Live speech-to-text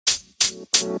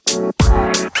Hey,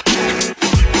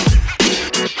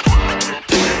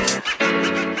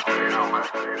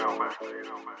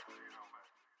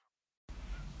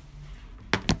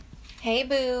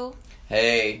 boo.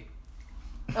 Hey.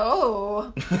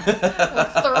 Oh,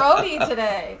 throaty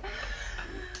today.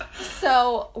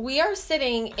 So we are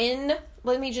sitting in,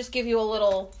 let me just give you a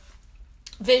little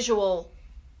visual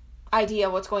idea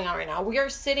of what's going on right now. We are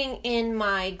sitting in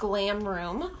my glam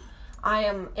room. I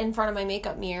am in front of my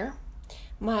makeup mirror.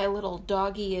 My little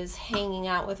doggy is hanging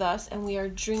out with us, and we are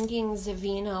drinking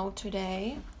Zavino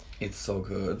today. It's so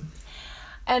good.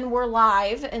 And we're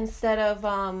live instead of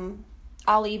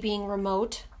Ali being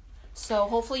remote. So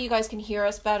hopefully you guys can hear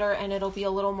us better, and it'll be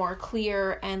a little more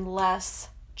clear and less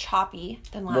choppy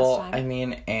than last time. I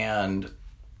mean, and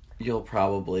you'll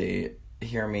probably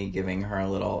hear me giving her a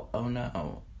little, oh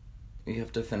no, you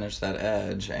have to finish that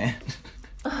edge and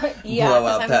blow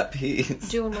out that piece.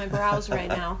 Doing my brows right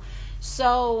now.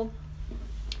 So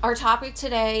our topic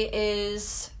today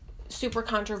is super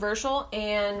controversial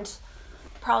and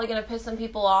probably going to piss some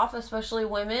people off, especially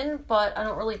women, but I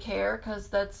don't really care because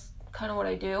that's kind of what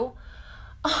I do.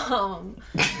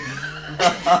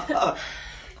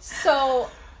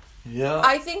 So yeah,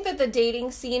 I think that the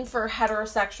dating scene for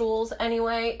heterosexuals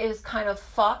anyway is kind of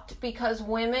fucked because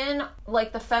women,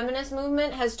 like the feminist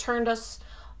movement, has turned us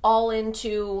all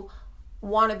into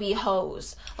wannabe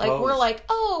hoes. Like we're like,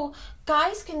 oh,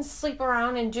 guys can sleep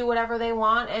around and do whatever they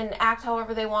want and act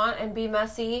however they want and be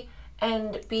messy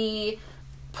and be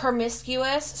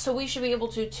promiscuous, so we should be able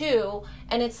to too.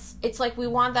 And it's like we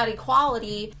want that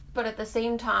equality, but at the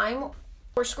same time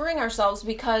we're screwing ourselves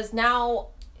because now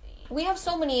we have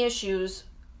so many issues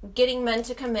getting men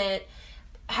to commit,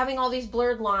 having all these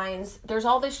blurred lines. There's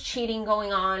all this cheating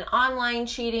going on, online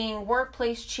cheating,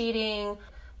 workplace cheating.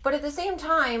 But at the same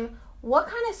time, what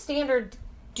kind of standard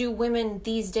do women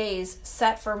these days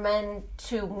set for men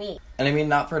to meet? And I mean,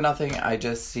 not for nothing, I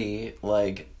just see,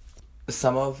 like,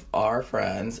 some of our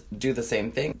friends do the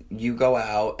same thing. You go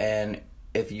out, and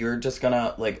if you're just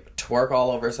gonna, like, twerk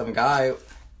all over some guy,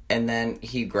 and then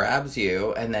he grabs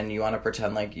you, and then you want to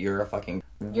pretend like you're a fucking...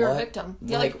 You're a victim.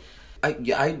 Like,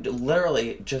 I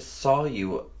literally just saw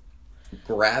you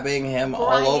grabbing him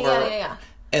all over. Yeah.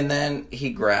 And then he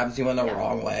grabs you in the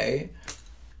wrong way.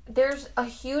 There's a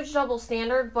huge double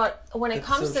standard, but when it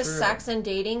comes to sex and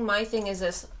dating, my thing is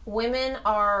this. Women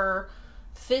are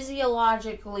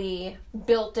physiologically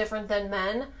built different than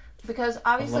men because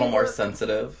obviously a little more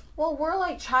sensitive. Well, we're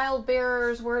like child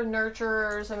bearers, we're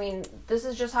nurturers. I mean, this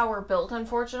is just how we're built,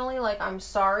 unfortunately. Like, I'm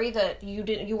sorry that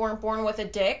you weren't born with a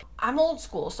dick. I'm old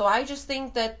school, so I just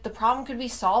think that the problem could be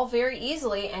solved very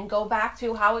easily and go back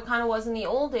to how it kind of was in the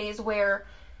old days where,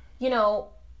 you know,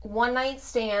 one night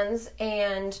stands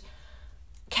and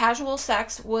casual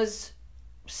sex was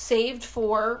saved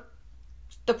for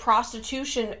the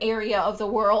prostitution area of the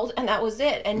world, and that was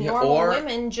it. And normal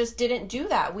women just didn't do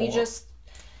that. We just,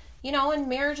 you know, and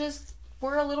marriages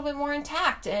were a little bit more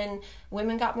intact, and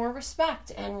women got more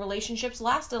respect, and relationships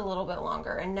lasted a little bit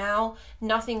longer. And now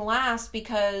nothing lasts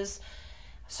because,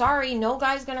 sorry, no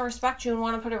guy's gonna respect you and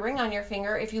want to put a ring on your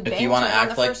finger if you banged him on the first night. If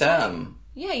you want to act like them.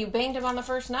 Yeah, you banged him on the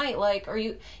first night, like, or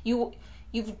you've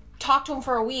talked to him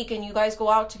for a week and you guys go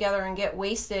out together and get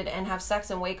wasted and have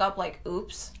sex and wake up like,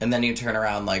 oops. And then you turn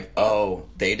around like, oh,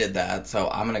 they did that, so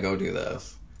I'm gonna go do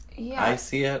this. Yeah. I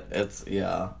see it. It's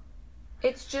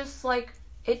just like,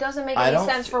 it doesn't make any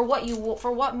sense for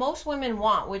what most women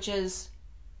want, which is,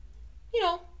 you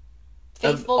know,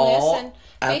 faithfulness.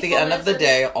 At the end of the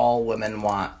day, all women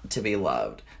want to be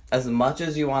loved. As much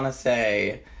as you want to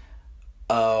say,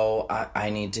 oh, I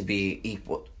need to be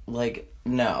equal. Like,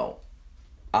 no.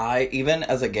 Even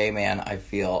as a gay man, I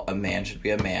feel a man should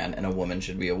be a man and a woman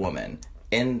should be a woman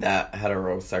in that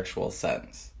heterosexual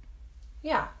sense.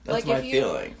 Yeah. That's like my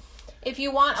feeling. If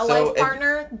you want a life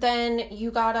partner, then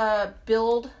you gotta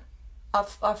build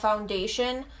a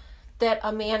foundation that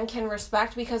a man can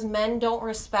respect, because men don't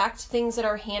respect things that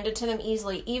are handed to them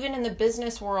easily, even in the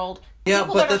business world. Yeah,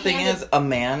 but the thing is, a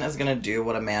man is going to do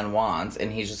what a man wants,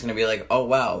 and he's just going to be like, oh,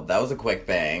 wow, that was a quick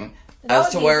bang.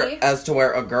 As to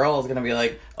where a girl is going to be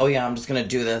like, oh, yeah, I'm just going to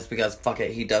do this because, fuck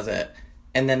it, he does it.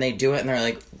 And then they do it, and they're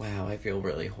like, wow, I feel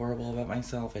really horrible about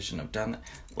myself. I shouldn't have done that.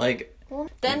 Like... Well,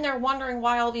 then they're wondering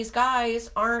why all these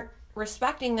guys aren't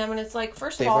respecting them, and it's like,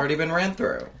 first of all... They've already been ran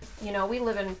through. You know, we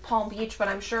live in Palm Beach, but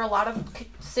I'm sure a lot of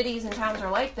cities and towns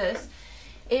are like this.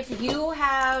 If you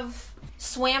have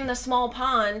swam the small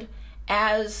pond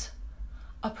as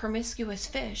a promiscuous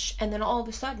fish, and then all of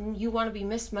a sudden you want to be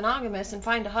Miss Monogamous and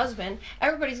find a husband,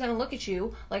 everybody's going to look at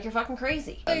you like you're fucking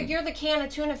crazy. You're the can of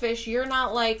tuna fish. You're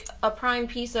not like a prime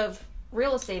piece of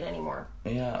real estate anymore.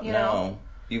 Yeah, You no. know?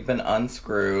 You've been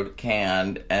unscrewed,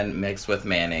 canned, and mixed with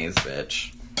mayonnaise,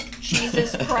 bitch.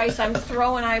 Jesus Christ, I'm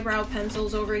throwing eyebrow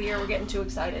pencils over here. We're getting too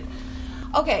excited.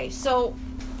 Okay, so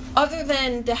other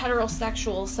than the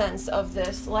heterosexual sense of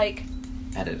this, like,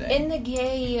 Editing. in the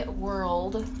gay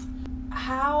world,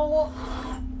 how...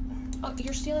 Oh,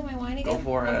 you're stealing my wine again? Go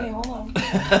for it. Okay, hold on.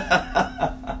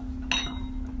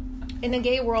 In the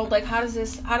gay world, like, how does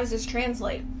this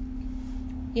translate?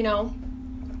 You know?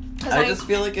 'Cause I just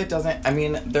feel like it doesn't... I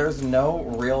mean, there's no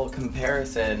real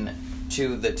comparison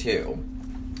to the two.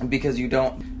 Because you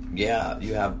don't... Yeah,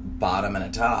 you have bottom and a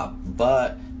top,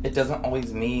 but it doesn't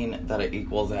always mean that it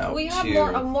equals out we have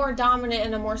to... a more dominant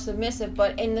and a more submissive,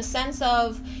 but in the sense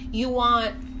of you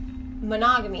want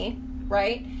monogamy,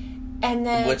 right? And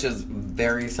then... Which is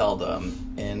very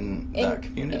seldom in that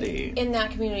community. In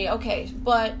that community, okay.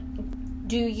 But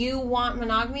do you want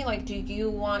monogamy? Like, do you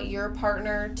want your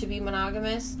partner to be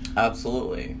monogamous?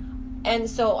 Absolutely. And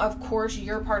so, of course,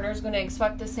 your partner is going to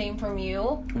expect the same from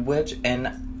you. Which,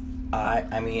 and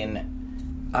I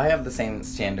mean, I have the same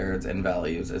standards and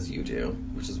values as you do,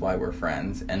 which is why we're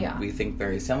friends, and we think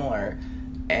very similar.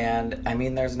 And, I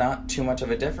mean, there's not too much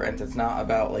of a difference. It's not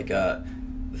about, like, a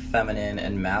feminine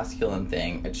and masculine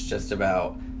thing. It's just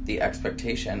about the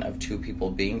expectation of two people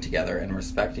being together and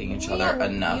respecting each other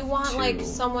enough you want to... like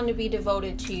someone to be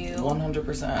devoted to you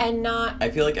 100%. and not... I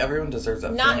feel like everyone deserves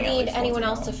that not feeling need anyone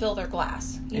else to fill their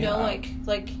glass. You know,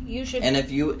 like you should... And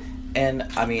if you... And,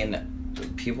 I mean,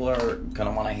 people are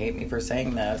gonna want to hate me for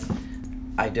saying this.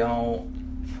 I don't...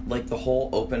 Like, the whole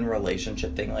open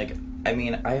relationship thing, like... I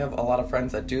mean, I have a lot of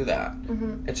friends that do that.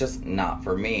 Mm-hmm. It's just not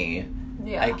for me.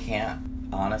 Yeah. I can't...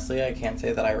 Honestly, I can't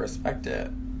say that I respect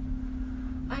it.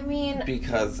 I mean...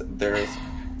 Because there's...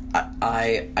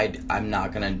 I'm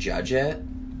not gonna judge it.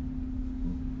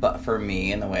 But for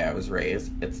me, and the way I was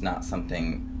raised, it's not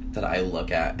something that I look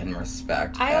at and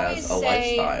respect as a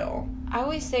lifestyle. I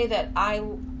always say that I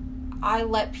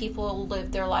let people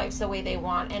live their lives the way they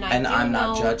want. And I'm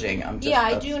not judging. I'm just... Yeah,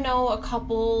 I do know a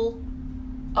couple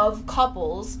of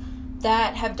couples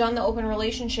that have done the open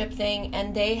relationship thing,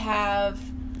 and they have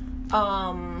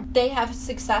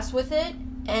success with it,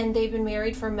 and they've been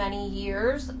married for many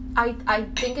years. I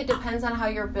think it depends on how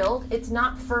you're built. It's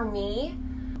not for me.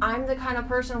 I'm the kind of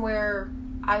person where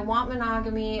I want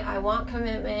monogamy, I want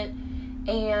commitment,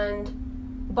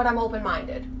 but I'm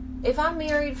open-minded. If I'm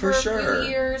married for a few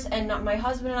years and my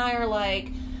husband and I are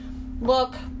like,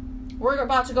 look, we're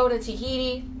about to go to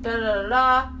Tahiti,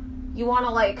 da-da-da-da, you want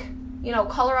to, like, you know,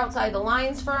 color outside the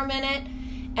lines for a minute,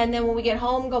 and then when we get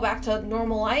home, go back to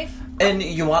normal life. And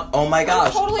you want... Oh my gosh.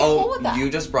 I'm totally cool with that. You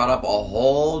just brought up a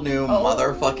whole new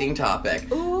motherfucking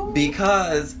topic. Ooh.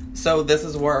 Because... So this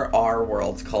is where our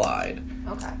worlds collide.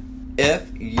 Okay.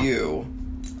 If you...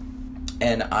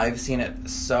 And I've seen it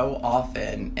so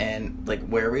often in, like,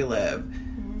 where we live.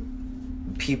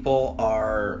 Mm-hmm. People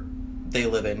are... They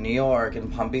live in New York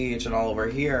and Palm Beach and all over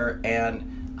here.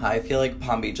 And I feel like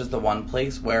Palm Beach is the one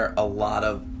place where a lot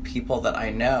of people that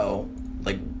I know,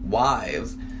 like,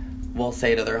 wives... will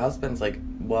say to their husbands, like,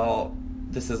 well,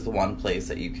 this is the one place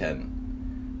that you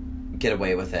can get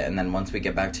away with it, and then once we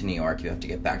get back to New York, you have to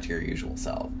get back to your usual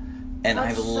self. And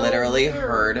I've literally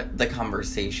heard the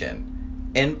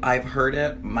conversation. And I've heard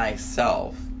it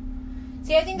myself.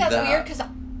 See, I think that's weird, because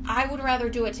I would rather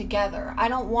do it together. I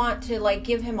don't want to, like,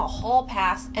 give him a hall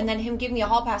pass, and then him give me a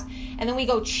hall pass, and then we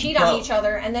go cheat on each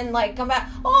other, and then, like, come back,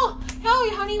 oh,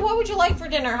 hey, honey, what would you like for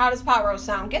dinner? How does pot roast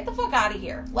sound? Get the fuck out of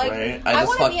here. Like, right? I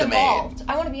want to be involved.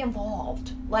 I want to be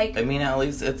involved. Like, I mean, at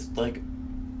least it's, like,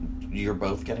 you're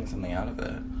both getting something out of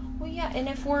it. Well, yeah, and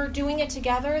if we're doing it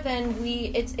together, then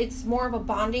it's more of a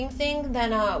bonding thing than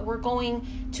we're going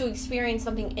to experience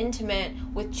something intimate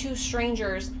with two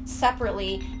strangers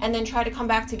separately and then try to come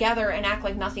back together and act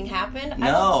like nothing happened.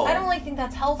 No. I don't really think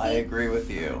that's healthy. I agree with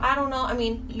you. I don't know. I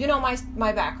mean, you know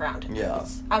my background. Yeah.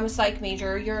 I'm a psych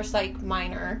major. You're a psych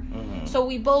minor. Mm-hmm. So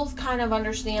we both kind of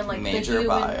understand, like,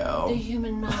 the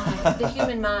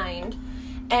human mind.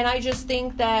 And I just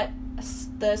think that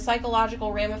the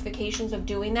psychological ramifications of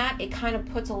doing that, it kind of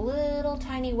puts a little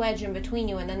tiny wedge in between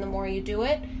you, and then the more you do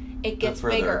it, it gets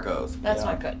bigger. It goes. That's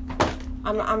not good.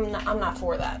 I'm not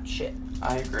for that shit.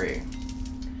 I agree.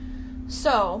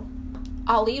 So,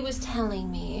 Ali was telling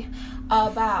me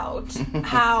about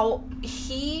how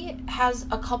he has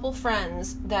a couple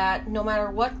friends that no matter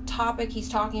what topic he's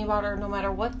talking about or no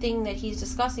matter what thing that he's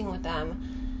discussing with them,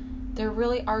 they're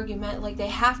really argument, like they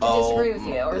have to disagree with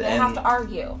you or they have to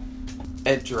argue.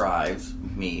 It drives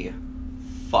me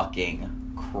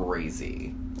fucking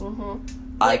crazy.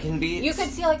 Mm-hmm. I can be... You could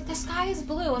see, like, the sky is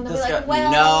blue, and they'll be This like, guy-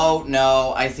 well...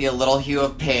 No, I see a little hue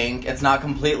of pink. It's not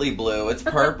completely blue. It's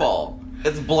purple.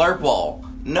 It's blurple.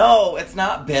 No, it's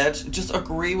not, bitch. Just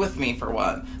agree with me for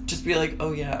one. Just be like,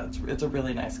 oh yeah, it's a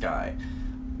really nice guy.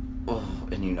 Oh,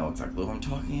 and you know exactly what I'm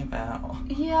talking about.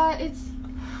 Yeah,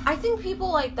 I think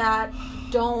people like that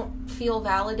don't feel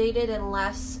validated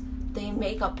unless they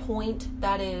make a point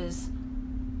that is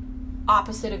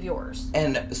opposite of yours.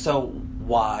 And so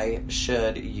why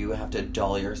should you have to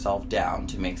dull yourself down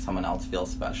to make someone else feel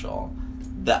special?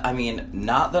 I mean,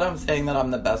 not that I'm saying that I'm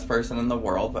the best person in the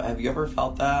world, but have you ever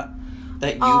felt that?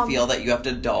 That you feel that you have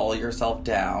to dull yourself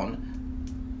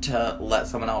down to let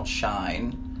someone else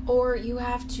shine? Or you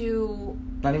have to...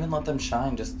 Not even let them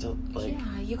shine, just to, like...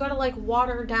 Yeah, you gotta, like,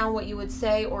 water down what you would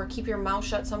say or keep your mouth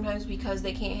shut sometimes because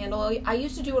they can't handle it. I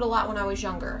used to do it a lot when I was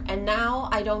younger, and now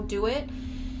I don't do it.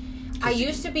 I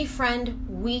used to befriend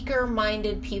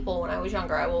weaker-minded people when I was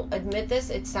younger. I will admit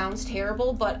this. It sounds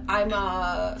terrible, but I'm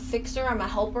a fixer. I'm a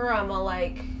helper. I'm a,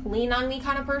 like, lean-on-me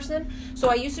kind of person. So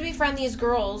I used to befriend these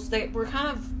girls. They were kind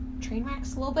of train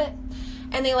wrecks a little bit.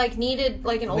 And they, like, needed,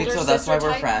 like, an older sister type. Wait, so that's why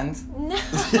we're friends?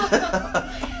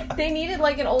 No. They needed,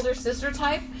 like, an older sister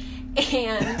type.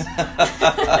 And...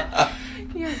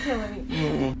 You're killing me.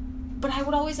 Mm-hmm. But I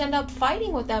would always end up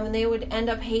fighting with them, and they would end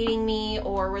up hating me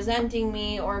or resenting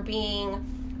me or being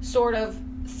sort of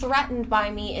threatened by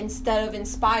me instead of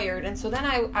inspired. And so then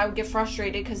I would get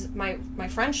frustrated because my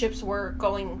friendships were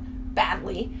going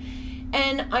badly.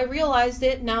 And I realized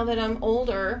it now that I'm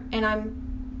older, and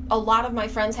a lot of my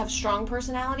friends have strong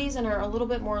personalities and are a little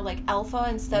bit more like alpha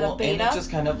instead of beta. And it's just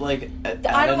kind of like at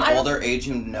an older age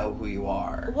you know who you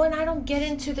are. Well, and I don't get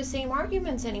into the same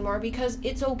arguments anymore because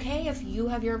it's okay if you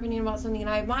have your opinion about something and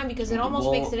I have mine because it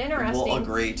almost makes it interesting. We'll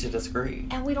agree to disagree.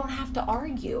 And we don't have to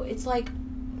argue. It's like,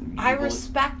 I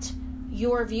respect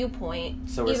your viewpoint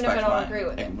even if I don't agree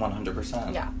with it.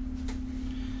 100%. Yeah.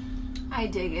 I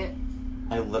dig it.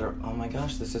 Oh my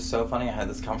gosh, this is so funny. I had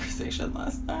this conversation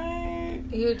last night.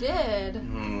 You did?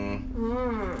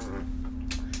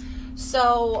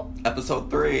 So... Episode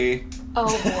 3.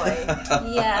 Oh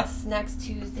boy. Yes, next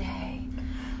Tuesday.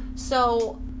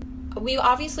 So, we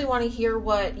obviously want to hear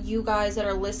what you guys that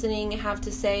are listening have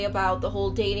to say about the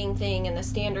whole dating thing and the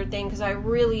standard thing, because I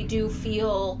really do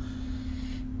feel,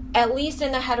 at least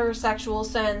in the heterosexual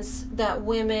sense, that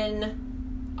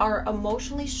women are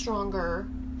emotionally stronger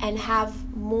and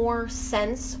have more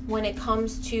sense when it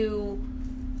comes to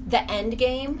the end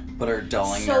game. But are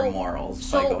dulling their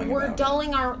morals by going we're dulling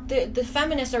the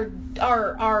feminists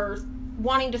are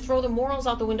wanting to throw the morals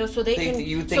out the window so they can...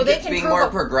 You think it's being more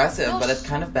progressive, but it's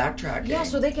kind of backtracking. Yeah,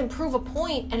 so they can prove a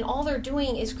point, and all they're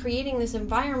doing is creating this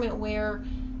environment where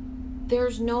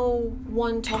there's no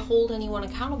one to hold anyone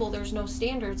accountable. There's no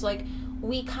standards. Like,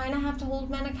 we kind of have to hold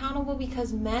men accountable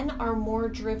because men are more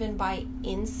driven by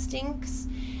instincts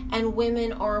and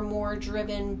women are more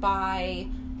driven by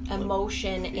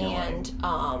emotion and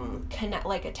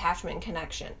attachment and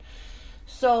connection.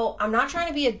 So I'm not trying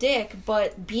to be a dick,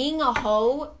 but being a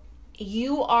hoe,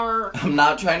 you are... I'm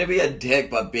not trying to be a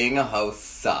dick, but being a hoe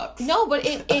sucks. No,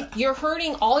 but you're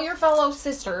hurting all your fellow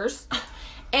sisters,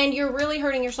 and you're really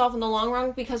hurting yourself in the long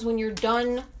run because when you're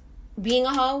done being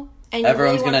a hoe... and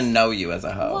everyone's going to know you as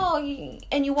a hoe. Well,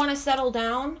 and you want to settle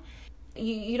down,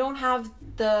 you don't have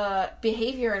the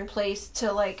behavior in place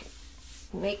to, like,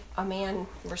 make a man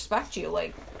respect you.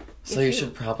 Like, so you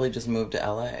should probably just move to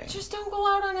LA. Just don't go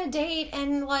out on a date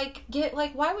and, like,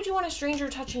 why would you want a stranger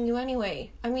touching you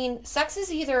anyway? I mean, sex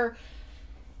is either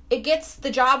it gets the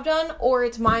job done or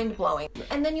it's mind-blowing.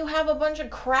 And then you have a bunch of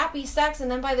crappy sex, and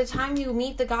then by the time you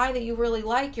meet the guy that you really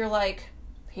like, you're like,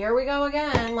 here we go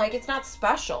again. Like, it's not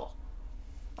special.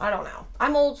 I don't know.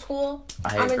 I'm old school.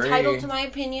 I'm agree. Entitled to my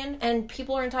opinion, and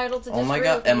people are entitled to disagree. Oh my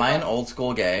god, am I an old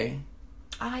school gay?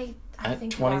 I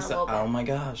think 27. Oh my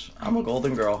gosh, I'm a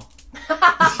Golden Girl.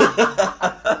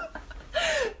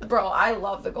 Bro, I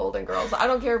love the Golden Girls. I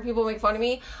don't care if people make fun of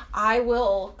me. I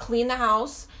will clean the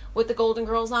house with the Golden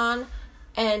Girls on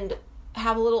and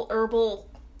have a little herbal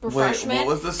refreshment. Wait,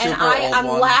 what was the super and old I'm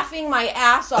one? laughing my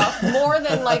ass off more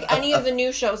than like any of the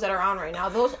new shows that are on right now.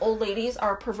 Those old ladies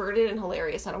are perverted and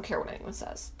hilarious. I don't care what anyone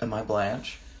says. Am I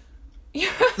Blanche? Which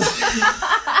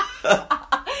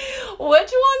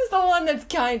one's the one that's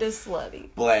kind of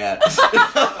slutty? Blanche.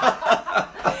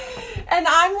 And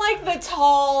I'm like the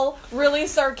tall, really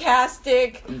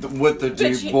sarcastic... with the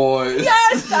deep voice.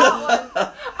 Yes, that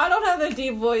one. I don't have the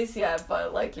deep voice yet,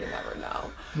 but, like, you never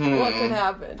know what could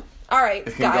happen. All right,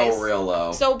 it can guys. go real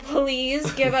low. So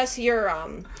please give us your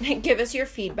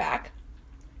feedback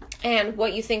and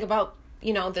what you think about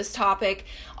this topic.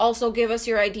 Also, give us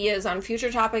your ideas on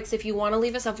future topics. If you want to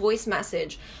leave us a voice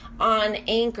message on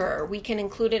Anchor, we can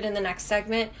include it in the next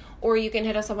segment, or you can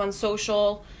hit us up on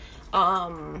social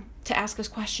to ask us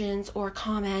questions or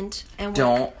comment. And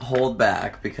don't hold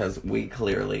back, because we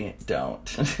clearly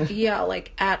don't. Yeah,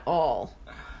 like at all.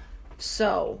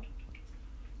 So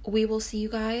we will see you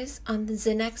guys on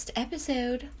the next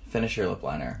episode. Finish your lip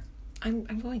liner. I'm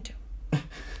going to.